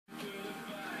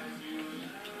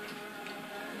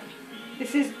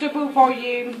This is double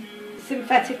volume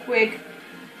synthetic wig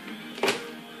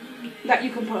that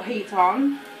you can put heat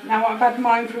on. Now I've had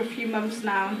mine for a few months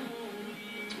now,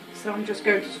 so I'm just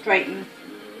going to straighten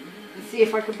and see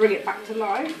if I can bring it back to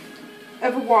life.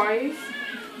 Otherwise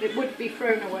it would be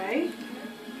thrown away.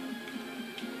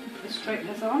 The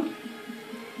straightener's on.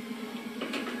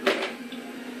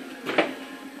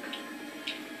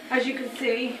 As you can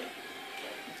see,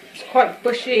 it's quite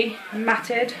bushy and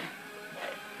matted.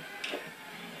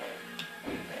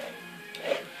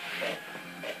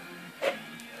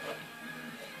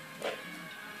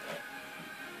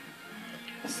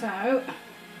 So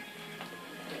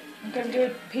I'm going to do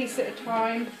a piece at a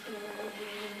time.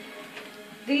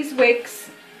 These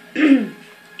wigs,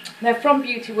 they're from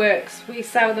Beauty Works. We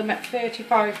sell them at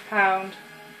 £35,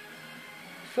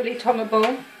 fully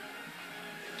tongable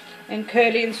and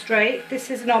curly and straight.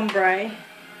 This is an ombre,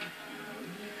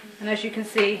 and as you can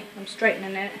see, I'm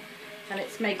straightening it and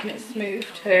it's making it smooth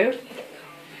too,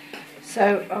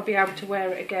 so I'll be able to wear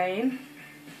it again.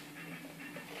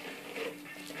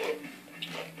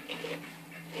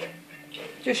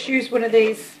 Just use one of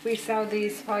these. We sell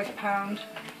these £5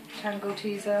 tangle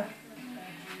teaser.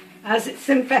 As it's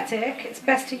synthetic, it's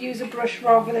best to use a brush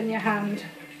rather than your hand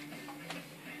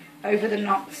over the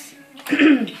knots.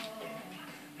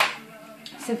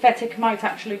 Synthetic might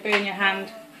actually burn your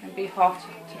hand and be hard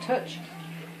to touch,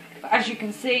 but as you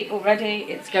can see already,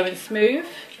 it's going smooth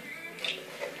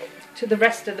to the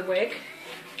rest of the wig,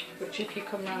 which if you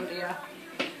come round here,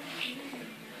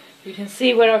 you can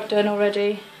see where I've done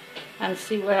already and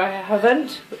see where I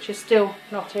haven't, which is still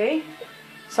knotty.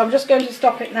 So I'm just going to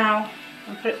stop it now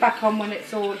and put it back on when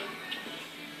it's all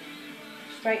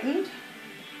straightened.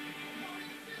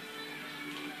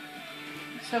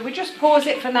 So we just pause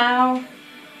it for now,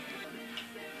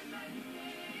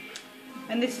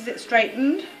 and this is it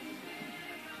straightened.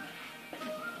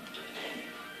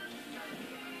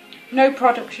 No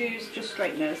products used, just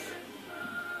straighteners,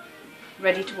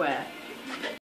 ready to wear.